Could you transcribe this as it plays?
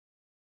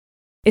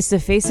It's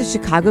the Face of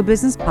Chicago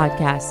Business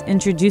podcast,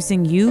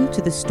 introducing you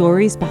to the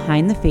stories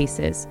behind the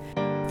faces,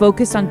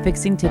 focused on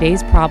fixing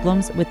today's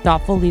problems with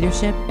thoughtful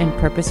leadership and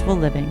purposeful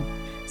living.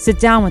 Sit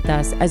down with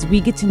us as we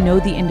get to know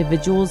the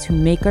individuals who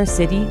make our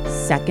city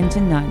second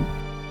to none.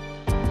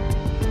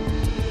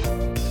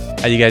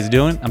 How you guys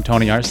doing? I'm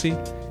Tony Arce,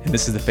 and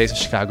this is the Face of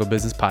Chicago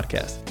Business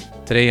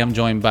podcast. Today I'm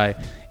joined by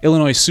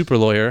Illinois super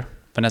lawyer,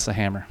 Vanessa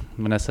Hammer.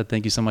 Vanessa,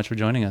 thank you so much for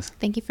joining us.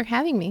 Thank you for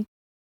having me.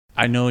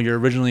 I know you're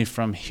originally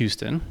from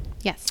Houston.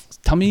 Yes.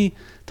 Tell me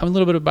a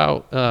little bit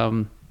about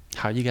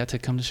how you got to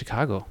come to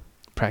Chicago,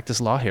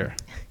 practice law here.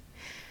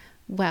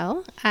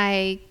 Well,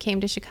 I came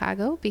to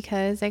Chicago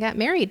because I got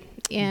married,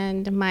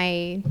 and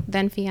my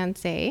then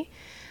fiance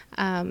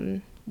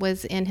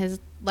was in his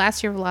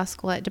last year of law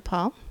school at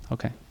DePaul.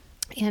 Okay.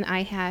 And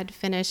I had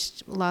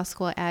finished law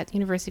school at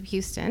University of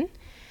Houston,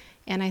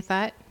 and I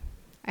thought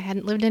I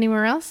hadn't lived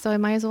anywhere else, so I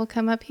might as well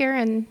come up here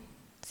and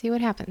see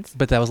what happens.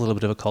 But that was a little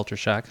bit of a culture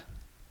shock.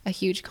 A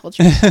huge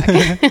culture shock.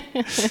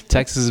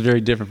 Texas is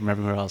very different from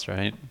everywhere else,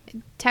 right?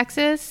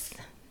 Texans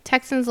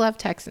love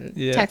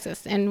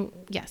Texas, and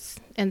yes.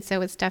 And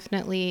so it's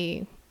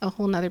definitely a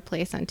whole nother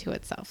place unto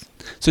itself.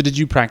 So did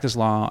you practice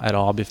law at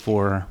all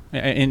before,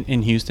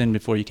 in Houston,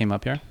 before you came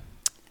up here?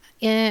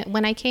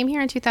 When I came here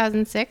in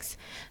 2006,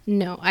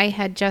 no, I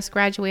had just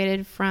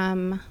graduated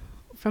from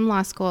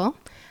law school.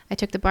 I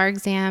took the bar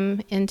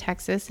exam in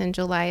Texas in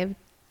July of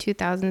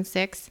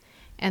 2006.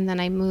 And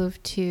then I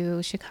moved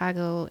to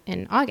Chicago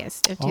in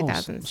August of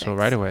 2006. So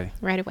right away.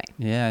 Right away.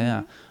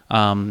 Yeah.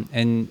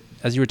 And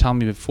as you were telling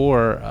me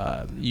before,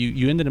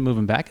 you ended up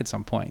moving back at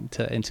some point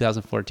in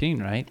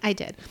 2014, right? I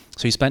did.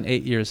 So you spent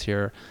 8 years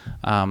here.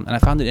 And I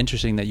found it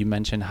interesting that you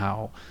mentioned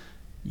how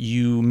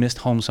you missed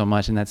home so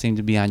much, and that seemed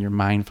to be on your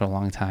mind for a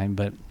long time.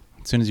 But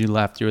as soon as you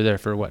left, you were there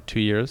for what, 2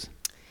 years?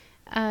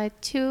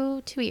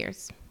 2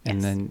 years. And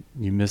yes. then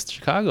you missed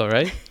Chicago,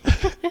 right?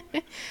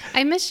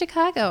 I missed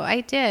Chicago.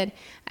 I did.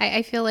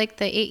 I feel like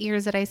the 8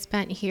 years that I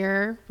spent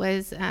here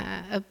was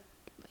a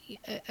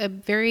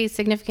very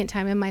significant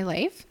time in my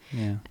life.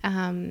 Yeah.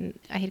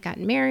 I had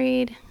gotten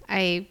married.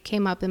 I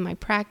came up in my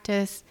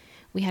practice.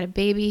 We had a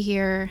baby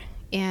here.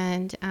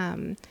 And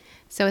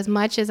so as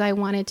much as I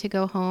wanted to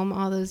go home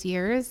all those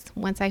years,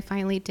 once I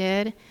finally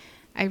did,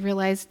 I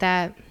realized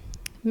that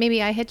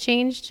maybe I had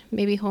changed,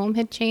 maybe home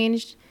had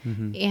changed.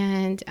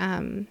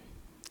 Mm-hmm.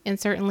 And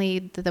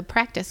certainly the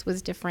practice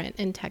was different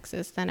in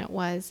Texas than it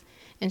was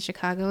in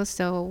Chicago.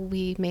 So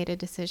we made a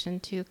decision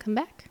to come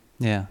back.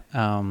 Yeah.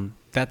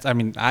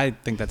 I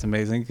think that's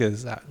amazing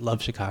because I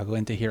love Chicago,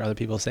 and to hear other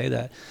people say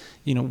that,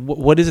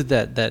 what is it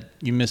that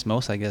you miss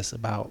most, I guess,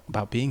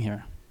 about being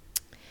here?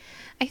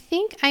 I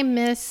think I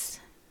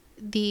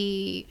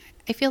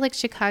feel like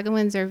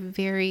Chicagoans are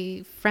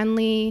very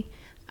friendly.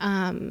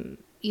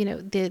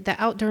 The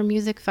outdoor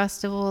music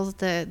festivals,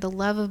 the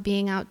love of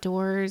being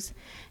outdoors,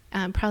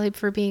 probably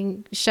for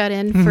being shut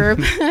in for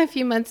a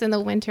few months in the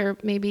winter,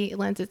 maybe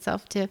lends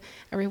itself to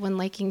everyone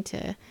liking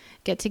to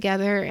get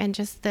together. And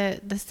just the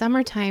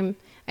summertime,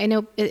 I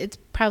know it's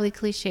probably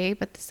cliche,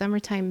 but the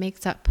summertime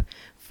makes up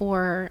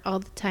for all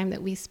the time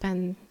that we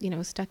spend,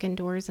 stuck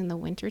indoors in the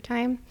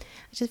wintertime.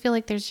 I just feel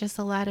like there's just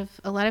a lot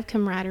of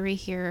camaraderie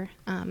here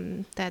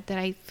that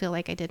I feel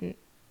like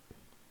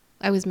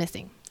I was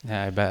missing.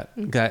 Yeah, I bet.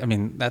 I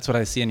mean, that's what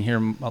I see and hear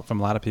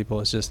from a lot of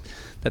people. It's just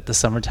that the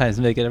summer times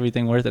make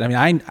everything worth it. I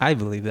mean, I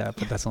believe that,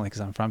 but that's only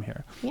because I'm from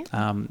here.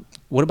 Yeah.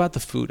 What about the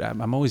food?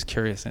 I'm always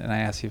curious, and I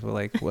ask people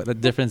what the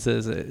difference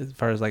is as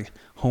far as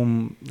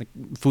home,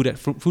 food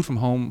from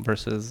home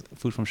versus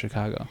food from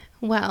Chicago.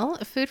 Well,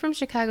 food from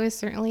Chicago is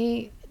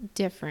certainly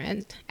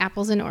different.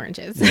 Apples and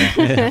oranges.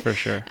 Yeah, for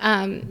sure.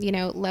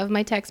 Love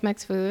my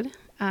Tex-Mex food,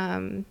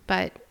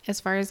 but as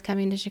far as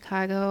coming to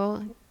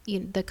Chicago,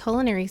 the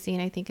culinary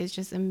scene, I think, is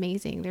just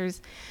amazing.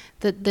 There's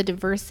the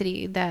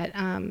diversity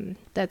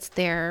that's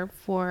there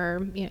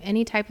for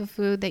any type of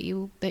food that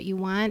you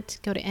want.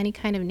 Go to any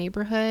kind of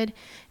neighborhood,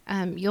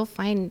 you'll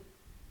find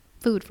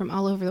food from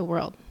all over the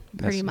world,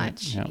 pretty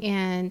much. Right. Yeah.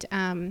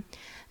 And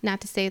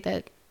not to say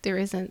that there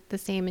isn't the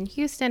same in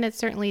Houston. It's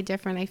certainly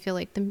different. I feel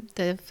like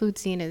the food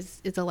scene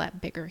is a lot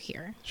bigger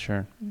here.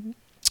 Sure. Mm-hmm.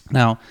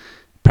 Now,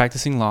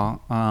 practicing law,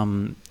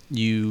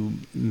 you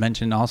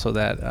mentioned also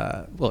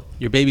that,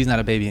 your baby's not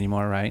a baby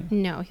anymore, right?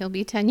 No, he'll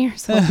be 10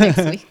 years old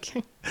next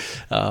week.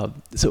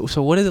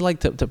 So what is it like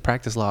to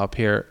practice law up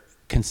here,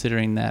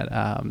 considering that,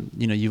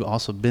 you've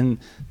also been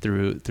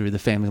through the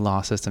family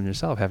law system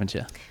yourself, haven't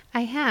you?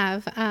 I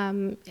have,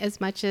 as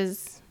much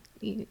as,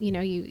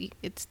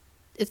 it's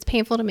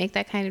painful to make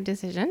that kind of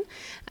decision.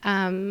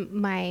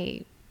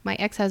 My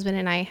ex-husband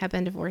and I have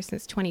been divorced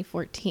since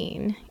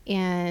 2014,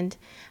 and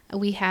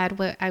we had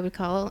what I would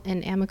call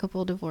an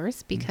amicable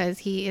divorce because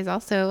he is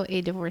also a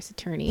divorce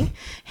attorney.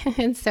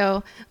 And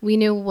so we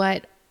knew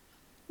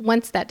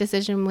once that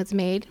decision was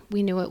made,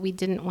 we knew what we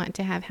didn't want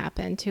to have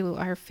happen to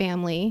our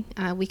family.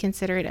 We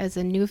consider it as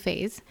a new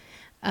phase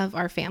of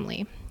our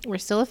family. We're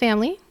still a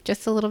family,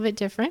 just a little bit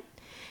different.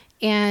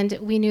 And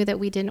we knew that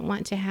we didn't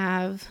want to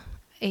have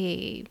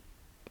a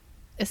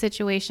a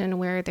situation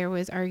where there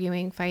was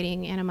arguing,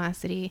 fighting,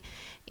 animosity,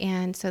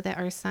 and so that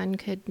our son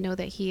could know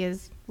that he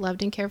is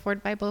loved and cared for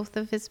by both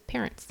of his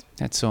parents.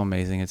 That's so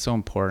amazing. It's so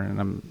important.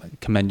 And I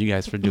commend you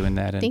guys for doing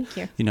that. And, thank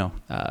you.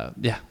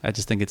 I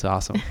just think it's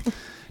awesome.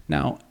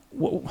 Now,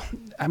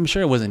 I'm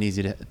sure it wasn't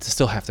easy to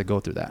still have to go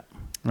through that,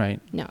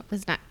 right? No, it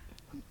was not.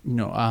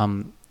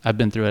 I've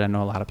been through it. I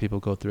know a lot of people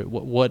go through it.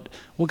 What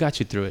got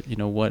you through it?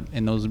 What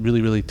in those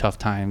really, really tough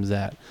times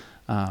that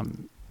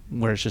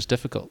where it's just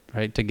difficult,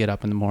 right, to get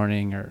up in the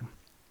morning or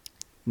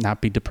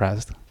not be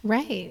depressed?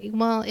 Right.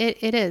 Well,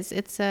 it is.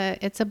 It's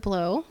a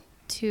blow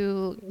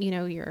to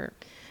your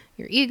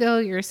ego,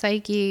 your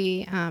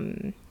psyche,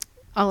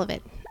 all of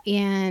it,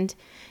 and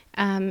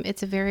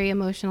it's a very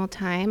emotional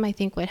time. I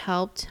think what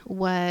helped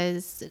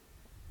was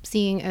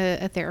seeing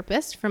a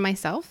therapist for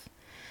myself.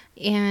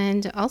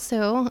 And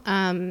also,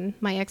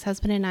 my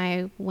ex-husband and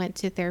I went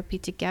to therapy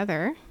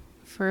together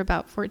for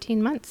about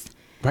 14 months.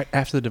 Right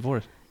after the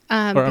divorce?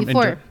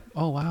 Before.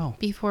 Oh, wow.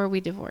 Before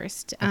we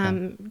divorced.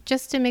 Okay.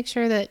 Just to make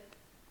sure that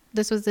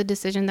this was the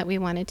decision that we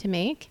wanted to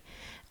make,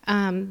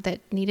 that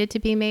needed to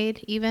be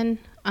made even,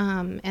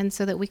 and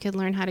so that we could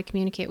learn how to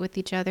communicate with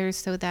each other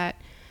so that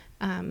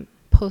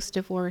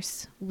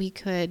post-divorce we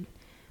could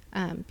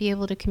be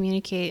able to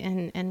communicate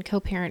and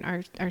co-parent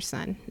our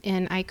son.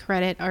 And I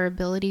credit our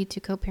ability to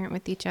co-parent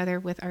with each other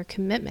with our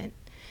commitment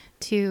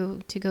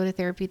to go to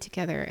therapy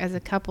together as a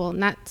couple,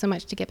 not so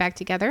much to get back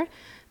together,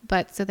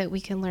 but so that we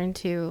can learn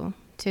to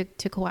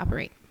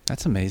cooperate.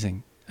 That's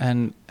amazing.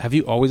 And have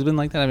you always been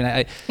like that? I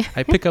mean,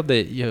 I pick up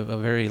that you have a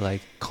very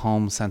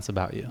calm sense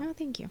about you. Oh,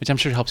 thank you. Which I'm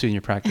sure helps you in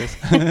your practice.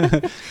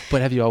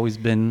 But have you always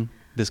been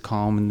this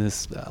calm and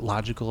this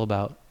logical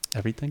about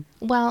everything?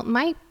 Well,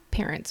 my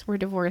parents were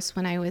divorced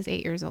when I was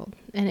 8 years old,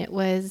 and it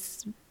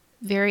was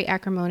very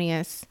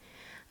acrimonious,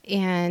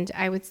 and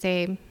I would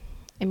say,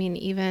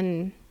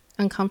 even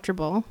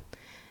uncomfortable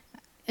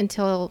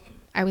until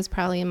I was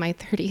probably in my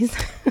 30s.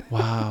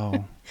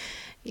 Wow.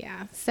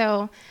 Yeah.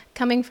 So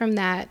coming from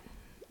that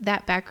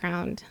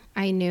background,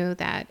 I knew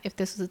that if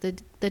this was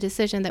the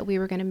decision that we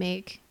were going to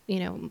make,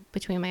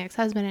 between my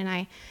ex-husband and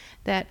I,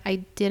 that I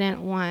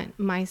didn't want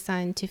my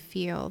son to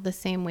feel the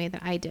same way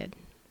that I did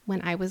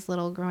when I was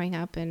little growing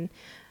up, and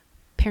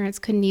parents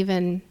couldn't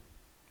even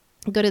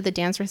go to the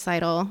dance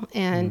recital,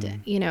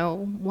 and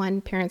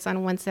one parent's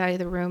on one side of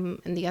the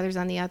room and the other's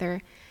on the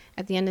other.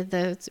 At the end of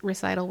the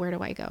recital, where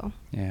do I go?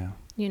 Yeah.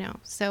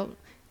 So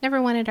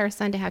never wanted our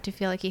son to have to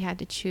feel like he had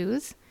to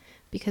choose,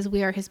 because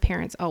we are his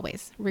parents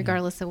always,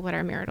 regardless of what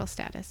our marital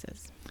status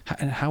is.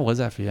 And how was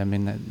that for you?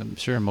 I'm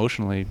sure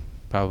emotionally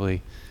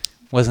probably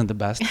wasn't the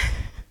best.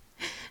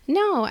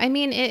 No,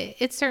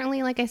 it's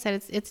certainly, like I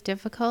said, it's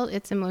difficult.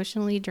 It's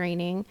emotionally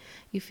draining.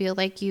 You feel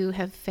like you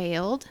have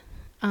failed.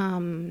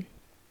 And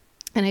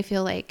I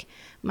feel like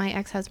my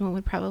ex-husband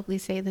would probably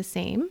say the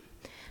same.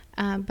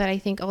 But I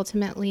think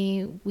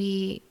ultimately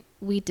we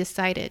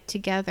decided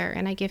together,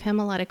 and I give him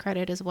a lot of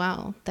credit as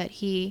well, that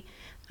he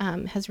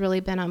has really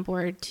been on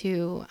board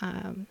to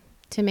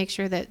make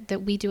sure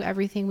that we do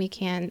everything we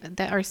can,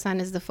 that our son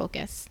is the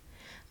focus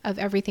of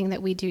everything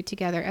that we do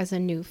together as a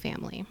new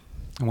family.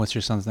 And what's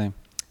your son's name?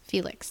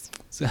 Felix.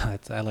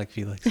 I like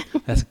Felix.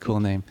 That's a cool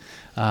name.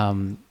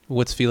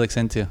 What's Felix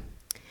into?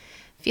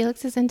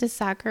 Felix is into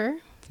soccer.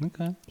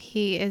 Okay.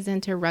 He is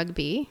into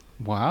rugby.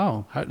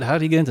 Wow. How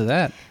did he get into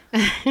that?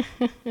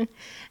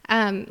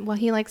 Well,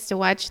 he likes to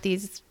watch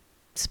these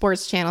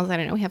sports channels. I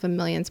don't know. We have a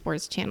million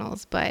sports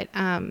channels, but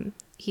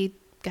he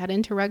got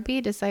into rugby,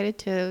 decided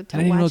to watch it. I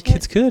didn't even know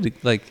kids could,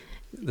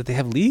 that they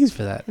have leagues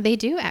for that. They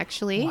do,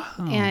 actually.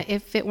 Wow. And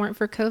if it weren't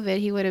for COVID,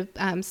 he would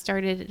have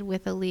started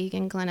with a league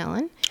in Glen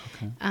Ellen.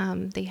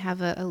 Okay. They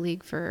have a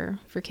league for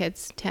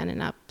kids 10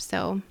 and up.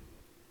 So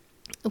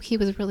he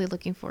was really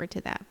looking forward to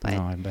that. But,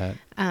 I bet.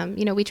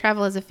 We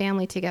travel as a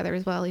family together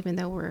as well, even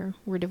though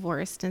we're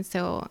divorced. And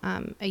so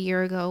a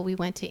year ago, we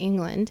went to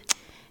England.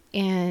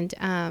 And,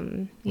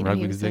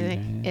 Rugby's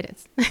big. It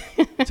is.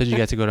 So did you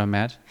get to go to a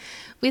match?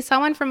 We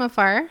saw one from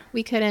afar.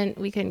 We couldn't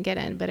get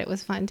in, but it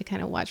was fun to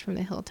kind of watch from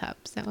the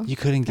hilltop. So you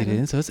couldn't get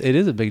in, so it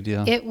is a big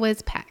deal. It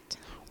was packed.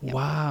 Yep.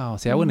 Wow.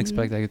 See, I wouldn't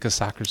expect that because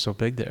soccer's so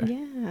big there.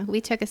 Yeah,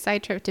 we took a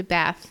side trip to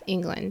Bath,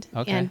 England,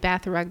 and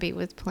Bath Rugby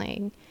was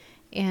playing,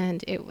 and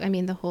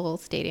the whole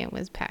stadium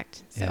was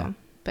packed. So, yeah.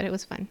 But it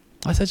was fun.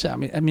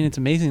 It's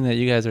amazing that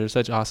you guys are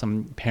such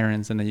awesome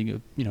parents, and that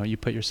you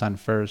put your son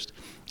first.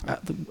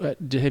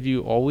 Have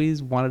you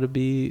always wanted to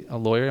be a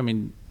lawyer?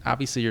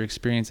 Obviously your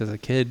experience as a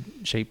kid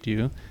shaped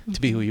you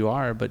to be who you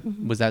are, but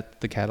was that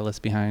the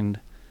catalyst behind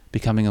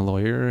becoming a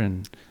lawyer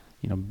and,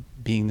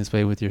 being this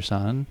way with your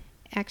son?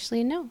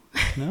 Actually, no.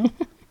 No?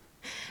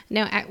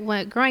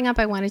 No, growing up,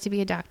 I wanted to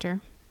be a doctor,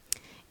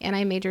 and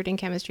I majored in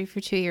chemistry for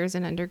 2 years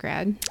in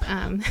undergrad.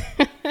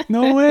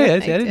 No way. I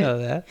didn't know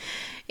that.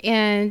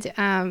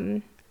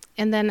 And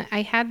then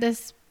I had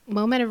this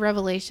moment of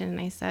revelation, and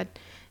I said,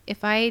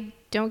 if I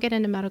don't get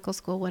into medical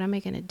school, what am I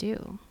going to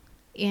do?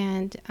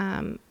 And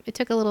it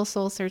took a little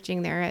soul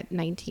searching there at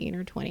 19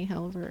 or 20,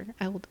 however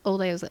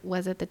old I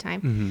was at the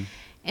time. Mm-hmm.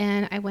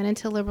 And I went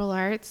into liberal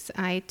arts.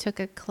 I took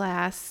a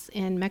class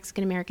in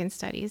Mexican American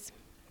Studies.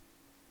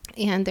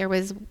 And there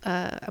was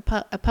a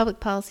public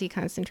policy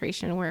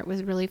concentration where it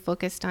was really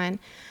focused on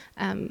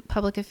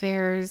public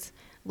affairs,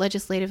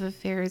 legislative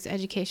affairs,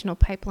 educational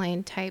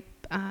pipeline type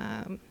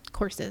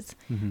courses.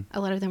 Mm-hmm. A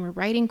lot of them were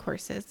writing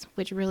courses,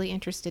 which really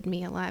interested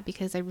me a lot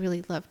because I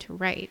really love to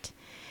write.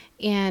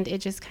 And it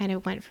just kind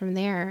of went from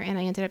there. And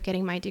I ended up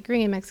getting my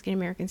degree in Mexican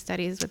American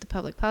Studies with the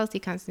public policy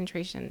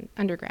concentration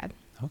undergrad.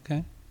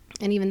 Okay.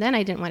 And even then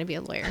I didn't want to be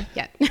a lawyer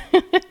yet.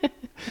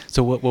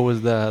 So what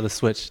was the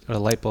switch or the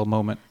light bulb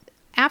moment?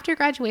 After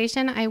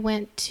graduation,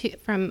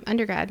 from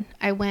undergrad,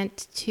 I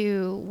went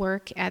to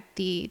work at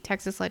the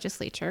Texas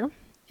legislature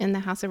in the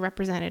House of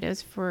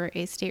Representatives for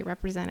a state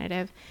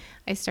representative.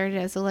 I started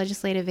as a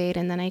legislative aide,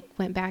 and then I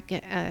went back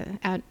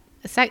at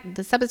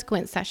the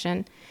subsequent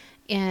session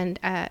and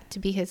to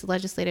be his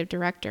legislative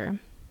director.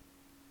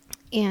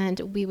 And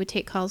we would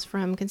take calls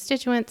from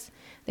constituents.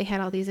 They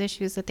had all these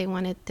issues that they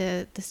wanted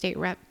the state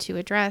rep to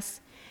address.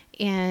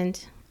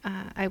 And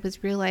I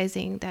was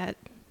realizing that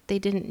they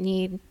didn't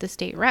need the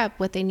state rep.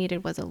 What they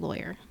needed was a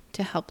lawyer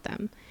to help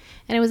them.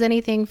 And it was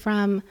anything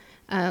from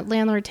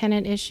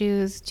landlord-tenant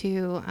issues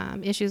to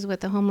issues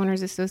with the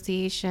homeowners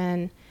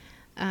association,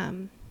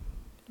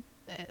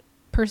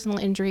 personal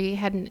injury,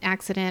 had an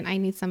accident, I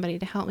need somebody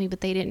to help me,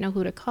 but they didn't know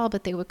who to call,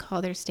 but they would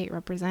call their state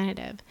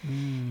representative.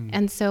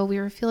 And so we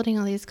were fielding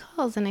all these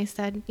calls, and I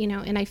said,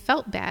 and I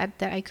felt bad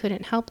that I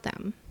couldn't help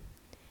them.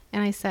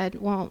 And I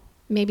said, well,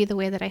 maybe the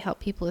way that I help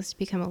people is to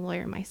become a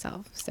lawyer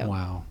myself. So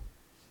wow.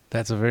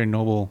 That's a very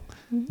noble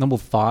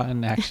thought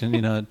and action,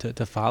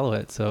 to follow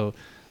it. So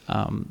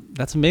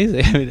that's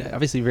amazing. I mean,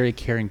 obviously a very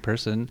caring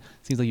person.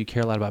 Seems like you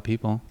care a lot about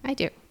people. I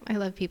do. I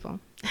love people.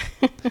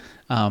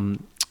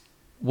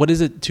 What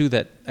is it too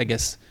that I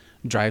guess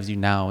drives you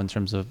now in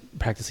terms of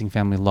practicing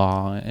family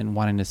law and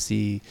wanting to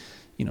see,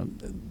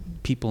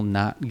 people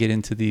not get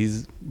into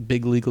these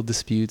big legal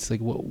disputes? Like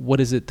what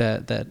is it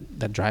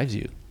that drives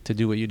you to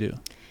do what you do?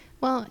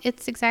 Well,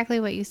 it's exactly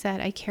what you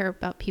said. I care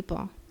about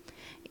people.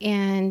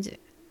 And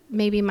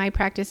maybe my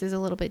practice is a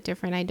little bit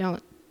different. I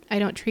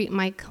don't treat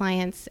my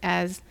clients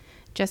as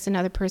just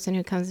another person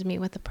who comes to me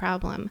with a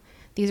problem.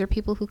 These are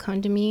people who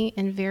come to me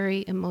in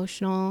very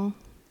emotional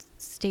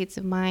states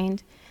of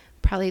mind,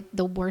 probably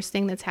the worst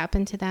thing that's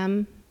happened to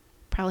them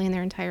probably in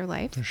their entire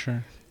life. For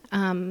sure.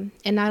 And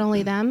not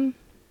only them,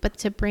 but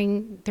to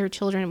bring their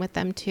children with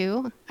them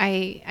too.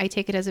 I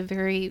take it as a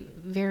very,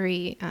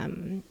 very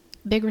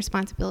big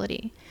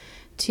responsibility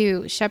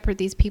to shepherd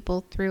these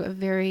people through a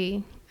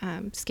very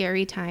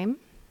scary time.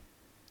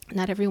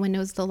 Not everyone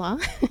knows the law.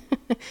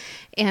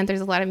 And there's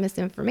a lot of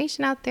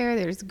misinformation out there.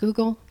 There's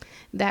Google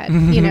that,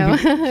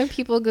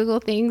 people Google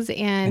things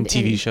and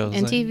TV shows.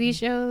 And TV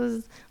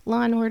shows,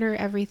 Law and Order,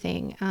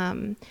 everything.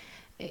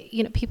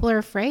 People are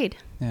afraid.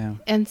 Yeah.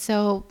 And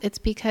so it's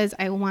because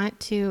I want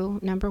to,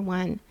 number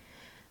one,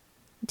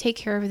 take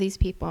care of these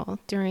people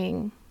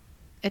during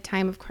a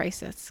time of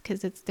crisis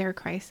because it's their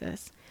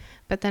crisis,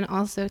 but then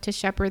also to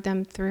shepherd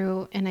them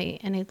through in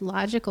a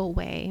logical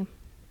way.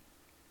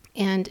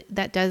 And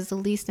that does the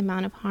least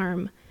amount of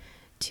harm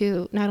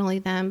to not only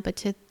them, but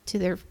to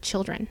their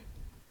children,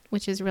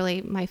 which is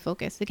really my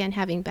focus. Again,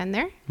 having been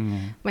there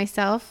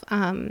myself,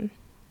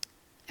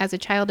 as a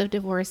child of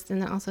divorce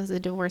and then also as a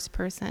divorced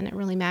person, it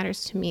really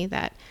matters to me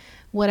that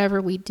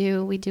whatever we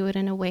do it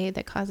in a way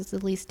that causes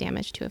the least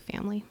damage to a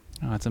family.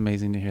 Oh, it's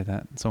amazing to hear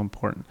that. It's so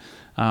important.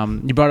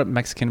 You brought up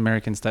Mexican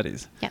American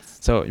Studies. Yes.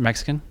 So you're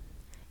Mexican?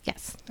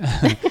 Yes.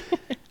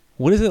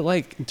 What is it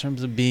like in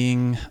terms of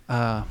being,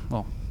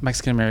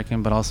 Mexican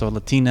American, but also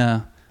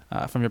Latina,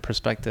 from your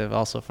perspective,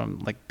 also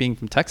from being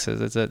from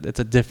Texas? It's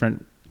a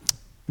different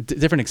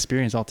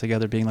experience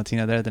altogether being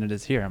Latina there than it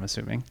is here, I'm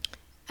assuming.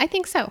 I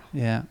think so.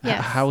 Yeah.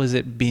 Yes. How is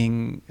it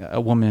being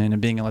a woman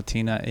and being a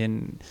Latina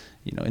in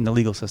the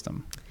legal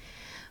system?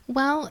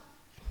 Well,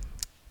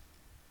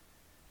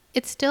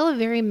 it's still a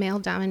very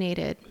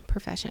male-dominated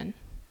profession,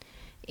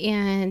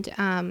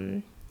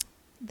 and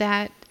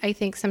that I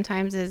think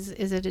sometimes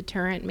is a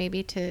deterrent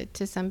maybe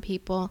to some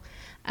people.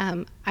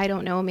 I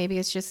don't know, maybe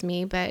it's just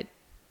me, but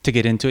to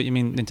get into it, you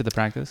mean into the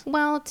practice?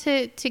 Well,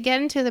 to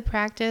get into the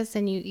practice,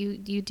 and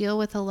you deal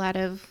with a lot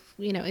of,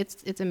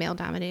 it's a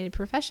male-dominated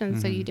profession,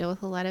 so you deal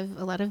with a lot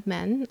of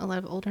men, a lot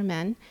of older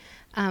men.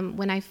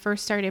 When I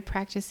first started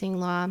practicing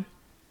law,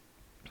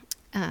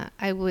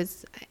 I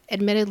was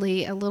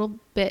admittedly a little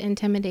bit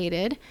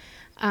intimidated.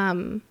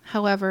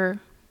 However,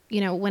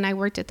 when I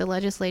worked at the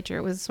legislature,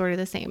 it was sort of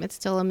the same. It's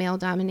still a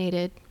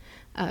male-dominated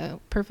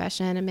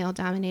profession, a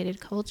male-dominated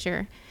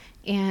culture,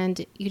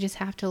 and you just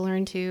have to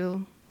learn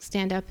to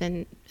stand up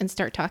and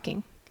start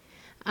talking.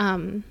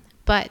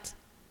 But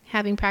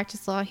having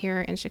practiced law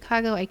here in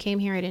Chicago, I came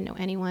here, I didn't know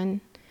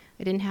anyone.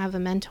 I didn't have a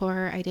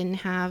mentor. I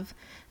didn't have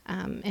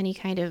any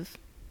kind of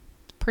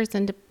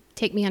person to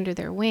take me under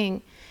their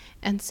wing.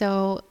 And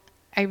so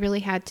I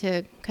really had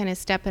to kind of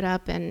step it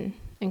up and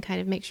and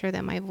kind of make sure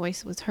that my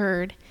voice was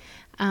heard.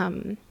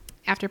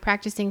 After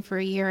practicing for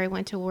a year, I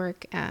went to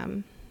work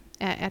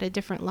at a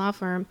different law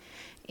firm,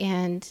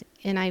 and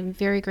I'm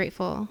very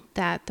grateful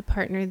that the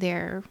partner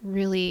there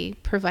really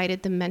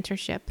provided the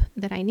mentorship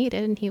that I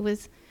needed. And he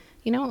was,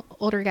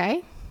 older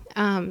guy,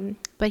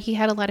 but he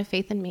had a lot of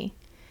faith in me.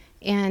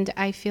 And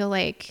I feel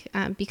like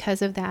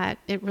because of that,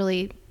 it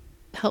really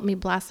helped me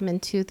blossom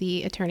into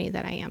the attorney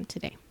that I am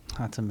today.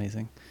 That's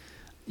amazing.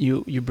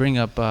 You bring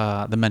up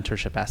the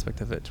mentorship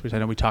aspect of it, which I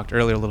know we talked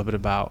earlier a little bit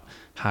about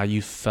how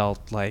you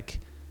felt like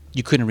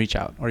you couldn't reach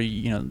out, or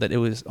that it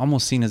was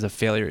almost seen as a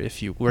failure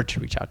if you were to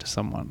reach out to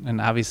someone. And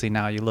obviously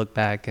now you look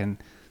back and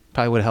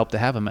probably would help to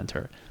have a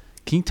mentor.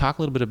 Can you talk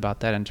a little bit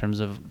about that in terms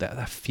of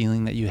that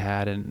feeling that you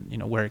had,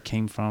 and where it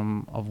came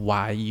from, of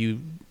why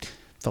you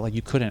felt like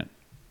you couldn't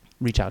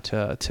reach out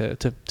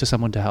to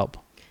someone to help?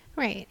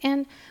 Right.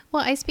 And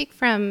well, I speak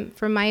from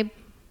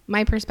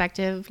my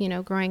perspective,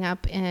 growing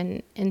up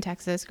in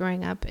Texas,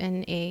 growing up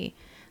in a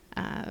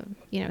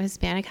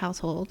Hispanic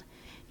household.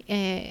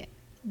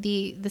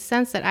 The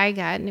sense that I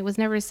got, and it was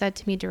never said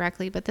to me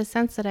directly, but the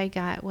sense that I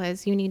got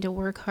was, you need to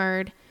work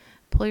hard,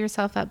 pull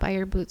yourself up by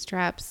your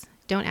bootstraps,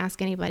 don't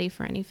ask anybody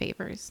for any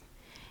favors.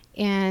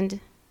 And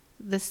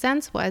the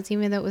sense was,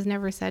 even though it was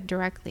never said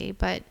directly,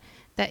 but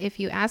that if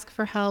you ask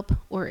for help,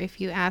 or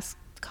if you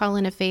call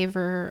in a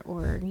favor,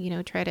 or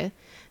try to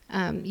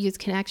use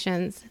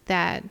connections,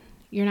 that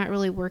you're not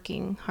really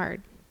working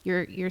hard.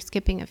 You're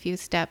skipping a few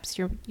steps.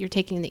 You're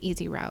taking the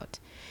easy route.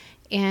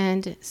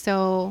 And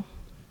so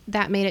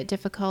that made it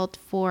difficult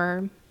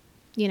for,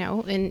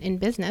 in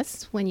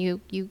business, when you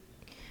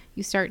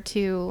start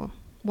to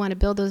want to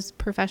build those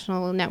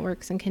professional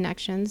networks and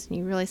connections, and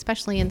you really,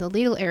 especially in the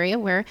legal area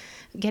where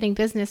getting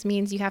business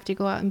means you have to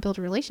go out and build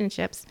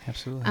relationships.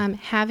 Absolutely.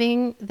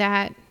 Having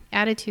that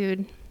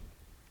attitude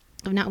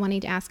of not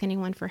wanting to ask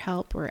anyone for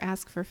help or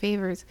ask for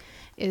favors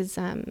is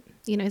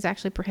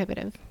actually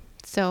prohibitive.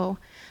 So,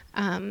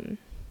 again,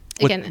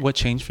 what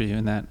changed for you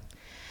in that?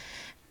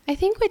 I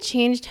think what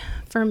changed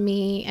for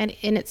me, and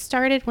it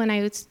started when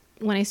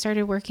I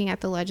started working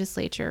at the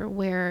legislature,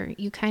 where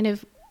you kind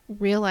of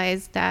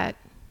realize that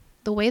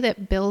the way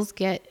that bills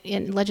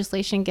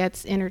legislation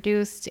gets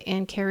introduced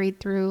and carried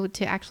through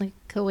to actually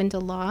go into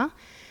law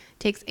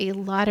takes a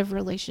lot of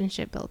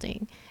relationship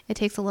building. It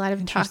takes a lot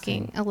of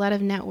talking, a lot of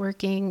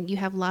networking. You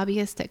have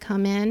lobbyists that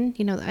come in.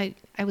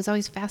 I was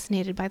always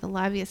fascinated by the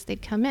lobbyists.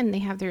 They'd come in, they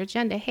have their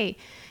agenda. Hey,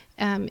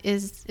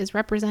 is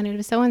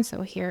Representative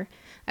so-and-so here?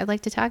 I'd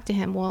like to talk to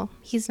him. Well,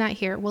 he's not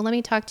here. Well, let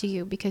me talk to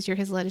you because you're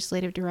his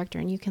legislative director,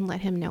 and you can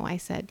let him know I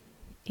said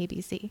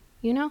ABC,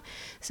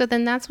 So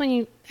then that's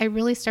when I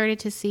really started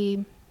to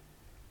see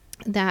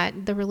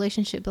that the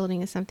relationship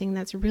building is something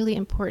that's really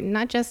important,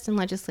 not just in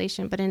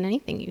legislation, but in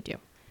anything you do.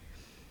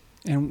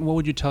 And what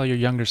would you tell your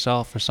younger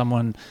self, or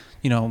someone,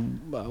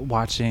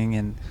 watching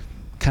and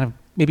kind of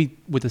maybe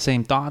with the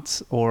same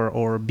thoughts,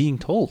 or being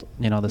told,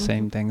 the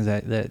same things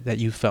that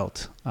you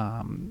felt,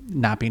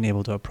 not being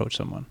able to approach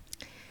someone?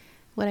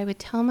 What I would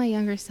tell my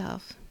younger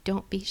self,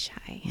 don't be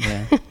shy.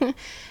 Yeah.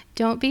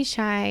 Don't be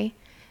shy.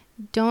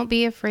 Don't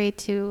be afraid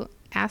to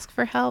ask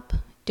for help.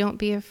 Don't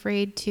be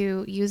afraid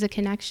to use a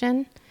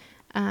connection.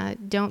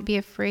 Don't be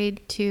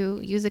afraid to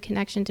use a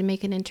connection to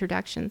make an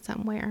introduction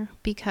somewhere,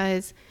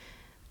 because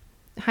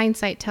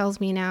hindsight tells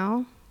me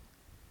now,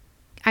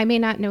 I may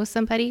not know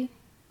somebody,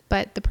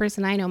 but the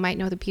person I know might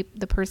know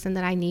the person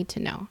that I need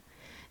to know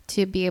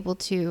to be able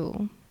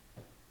to,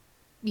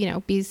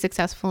 be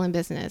successful in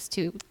business,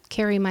 to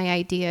carry my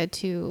idea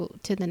to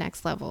the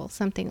next level,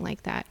 something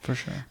like that. For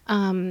sure.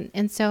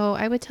 And so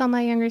I would tell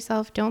my younger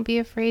self, don't be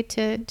afraid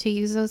to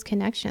use those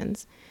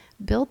connections,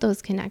 build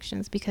those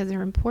connections, because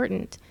they're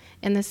important.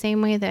 In the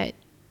same way that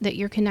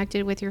you're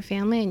connected with your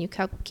family and you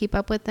keep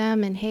up with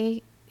them, and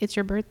hey, it's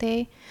your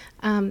birthday,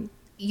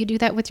 you do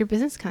that with your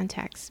business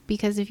contacts,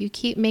 because if you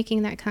keep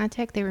making that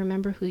contact, they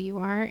remember who you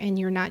are, and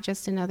you're not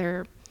just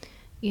another,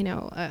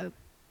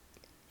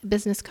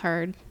 business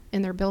card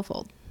in their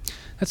billfold.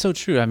 That's so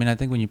true. I mean, I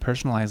think when you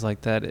personalize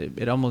like that,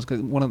 it almost, cause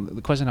one of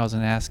the question I was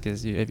going to ask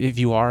is, if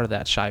you are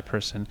that shy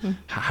person,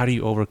 how do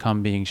you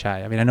overcome being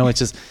shy? I mean, I know it's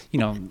just,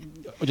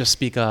 just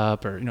speak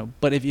up, or,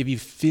 but if you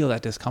feel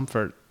that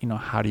discomfort,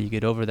 how do you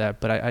get over that?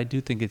 But I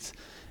do think it's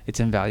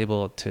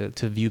invaluable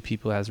to view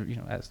people as,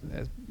 as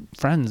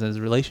friends, as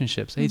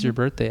relationships. Hey, it's your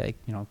birthday.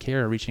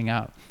 Care, reaching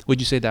out. Would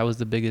you say that was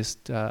the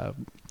biggest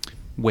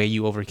way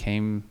you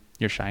overcame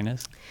your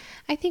shyness?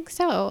 I think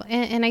so.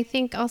 And I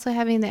think also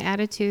having the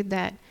attitude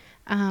that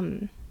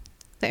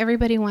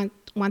everybody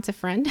wants a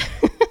friend,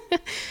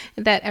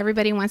 that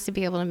everybody wants to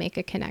be able to make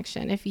a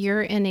connection. If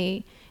you're in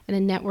a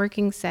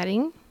networking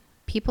setting,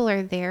 people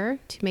are there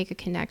to make a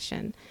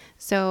connection.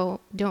 So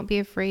don't be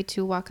afraid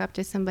to walk up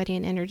to somebody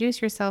and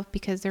introduce yourself,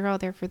 because they're all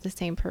there for the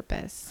same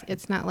purpose. Right.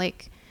 It's not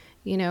like,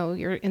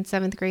 you're in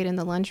 7th grade in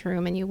the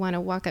lunchroom and you want to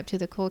walk up to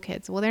the cool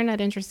kids. Well, they're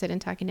not interested in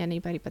talking to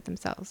anybody but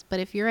themselves. But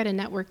if you're at a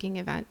networking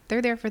event,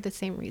 they're there for the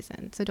same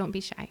reason. So don't be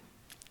shy.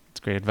 It's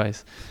great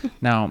advice.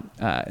 Now,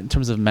 in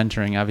terms of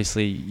mentoring,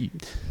 obviously,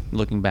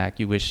 looking back,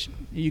 you wish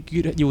you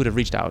would have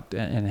reached out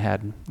and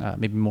had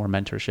maybe more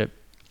mentorship.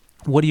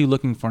 What are you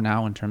looking for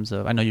now in terms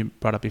of, I know you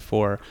brought up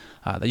before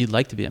that you'd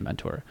like to be a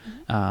mentor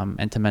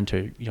and to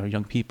mentor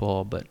young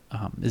people, but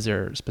is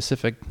there a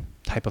specific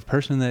type of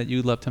person that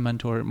you'd love to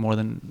mentor more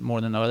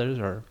than others,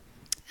 or?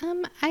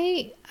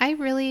 I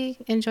really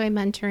enjoy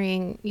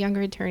mentoring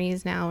younger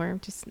attorneys now, or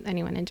just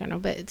anyone in general,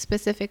 but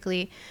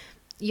specifically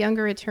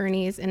younger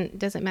attorneys, and it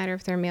doesn't matter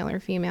if they're male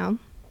or female,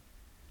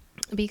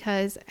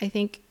 because I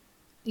think,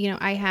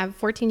 I have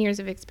 14 years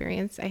of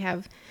experience. I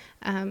have,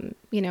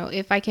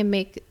 if I can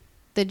make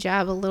the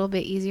job a little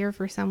bit easier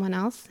for someone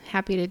else,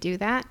 happy to do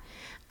that.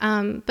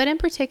 But in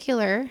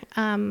particular,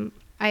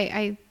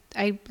 I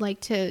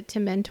like to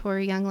mentor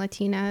young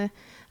Latina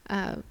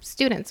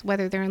students,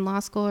 whether they're in law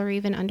school or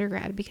even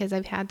undergrad, because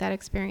I've had that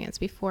experience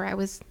before. I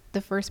was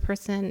the first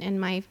person in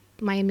my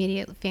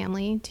immediate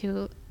family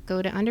to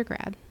go to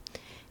undergrad,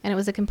 and it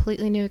was a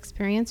completely new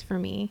experience for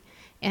me.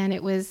 And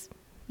it was,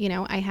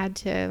 I had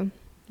to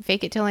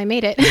fake it till I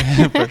made it.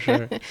 For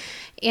sure.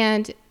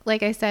 And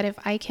like I said, if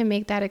I can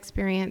make that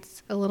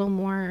experience a little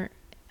more,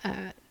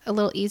 a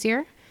little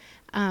easier,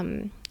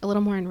 a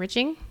little more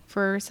enriching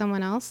for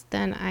someone else,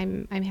 then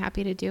I'm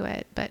happy to do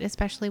it. But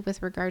especially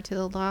with regard to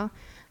the law,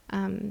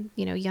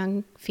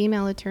 young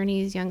female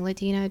attorneys, young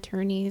Latina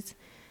attorneys,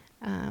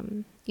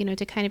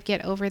 to kind of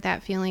get over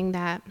that feeling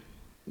that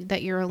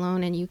you're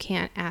alone and you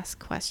can't ask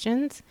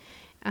questions,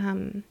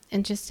 and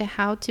just to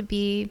how to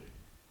be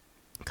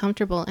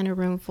comfortable in a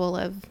room full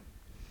of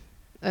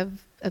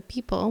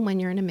people when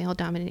you're in a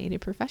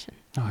male-dominated profession.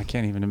 Oh, I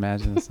can't even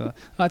imagine. So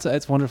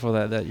it's wonderful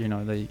that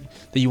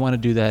you want to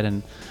do that,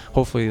 and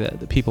hopefully that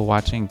the people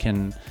watching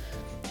can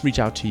reach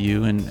out to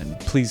you, and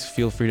please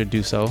feel free to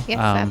do so. Yes,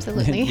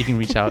 absolutely. You can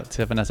reach out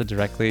to Vanessa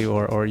directly,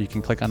 or you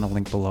can click on the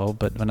link below.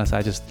 But Vanessa,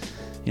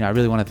 I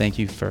really want to thank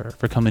you for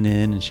coming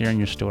in and sharing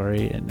your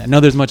story. And I know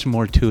there's much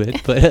more to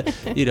it, but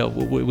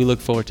we look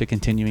forward to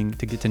continuing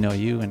to get to know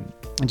you and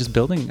just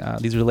building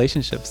these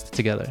relationships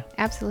together.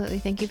 Absolutely.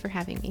 Thank you for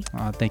having me.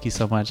 Thank you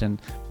so much,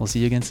 and we'll see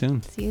you again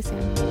soon. See you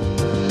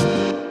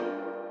soon.